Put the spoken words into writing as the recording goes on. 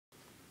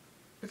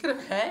Look at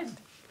her head.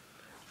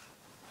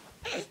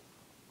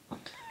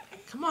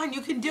 Come on,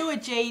 you can do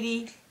it,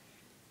 Jade.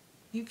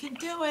 You can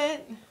do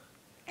it.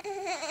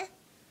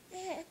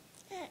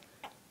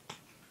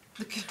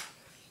 Look at her.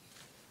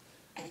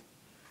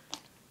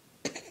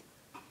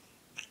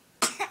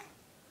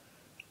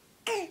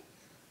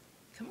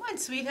 Come on,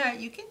 sweetheart,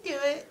 you can do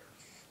it.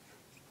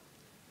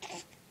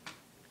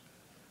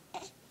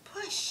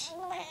 Push.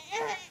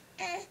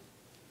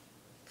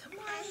 Come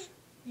on,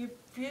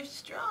 you're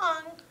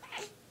strong.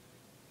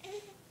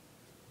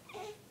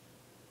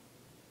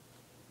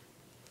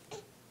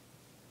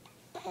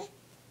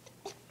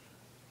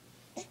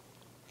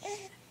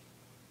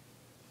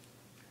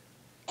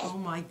 Oh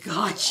my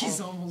God,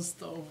 she's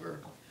almost over.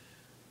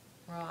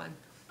 Ron,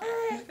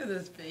 look at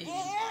this baby.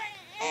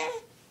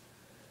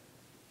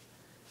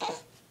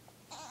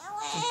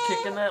 She's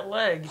kicking that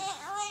leg.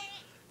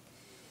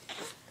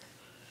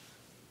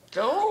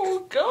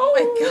 Go, go! Oh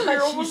my God,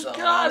 you almost she's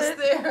got almost it.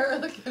 there.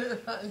 Look at her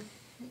run.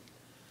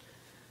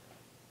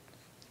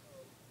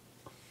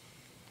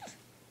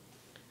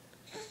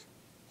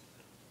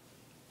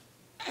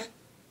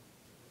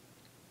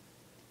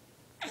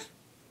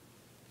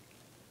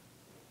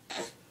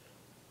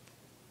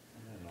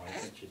 I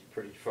think she's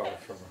pretty far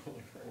from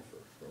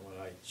what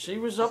I. She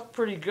was up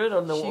pretty good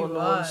on the She one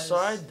was.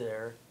 side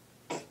there.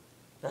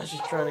 Now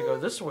she's trying to go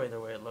this way, the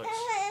way it looks.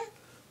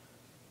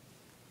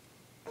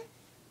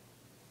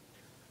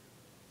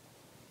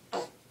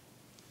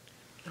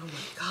 Oh my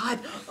God.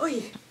 Oh,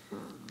 yeah.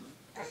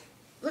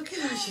 Look at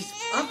her. She's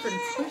up and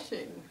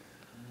pushing.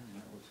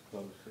 That was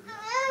close.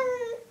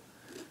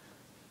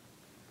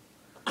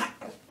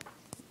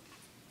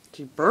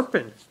 She's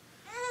burping.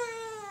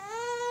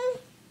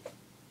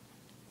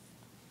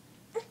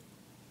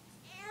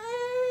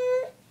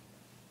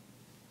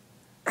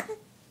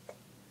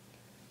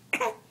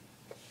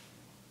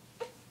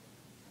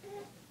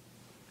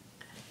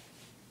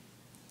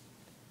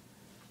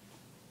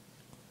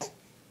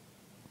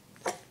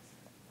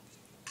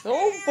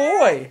 Oh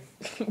boy!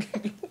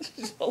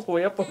 She's all the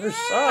way up on her I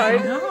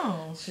side.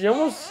 know. She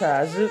almost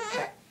has it.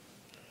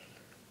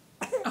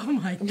 Oh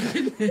my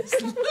goodness.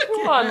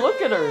 Come on,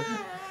 look at her.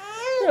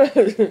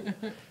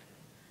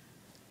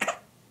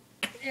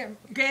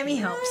 Grammy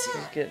helps you.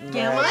 She's getting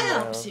Grandma mad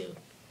helps now. you.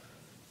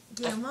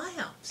 Grandma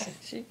helps.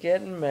 She's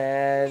getting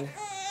mad.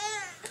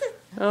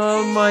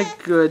 Oh my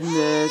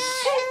goodness.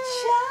 Good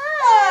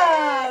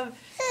job.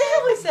 That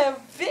was a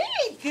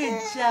very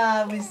good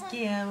job, Miss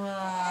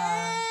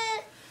Grandma.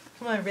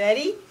 Come on,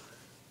 ready?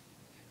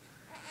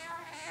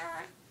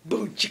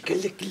 Boom chicka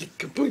licka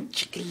licka boom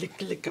chicka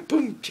licka licka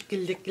boom chicka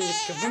licka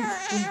licka boom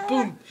boom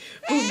boom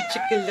boom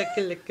chicka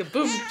licka licka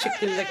boom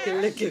chicka licka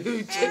licka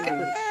boom chicka.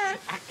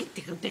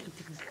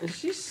 Is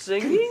she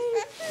singing?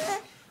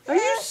 Are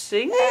you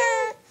singing?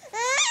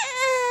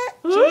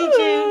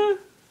 Choo-choo.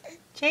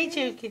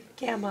 Choo-choo,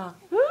 Grandma.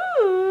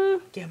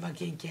 Ooh. Grandma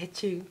can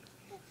get you.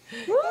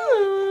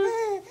 Ooh.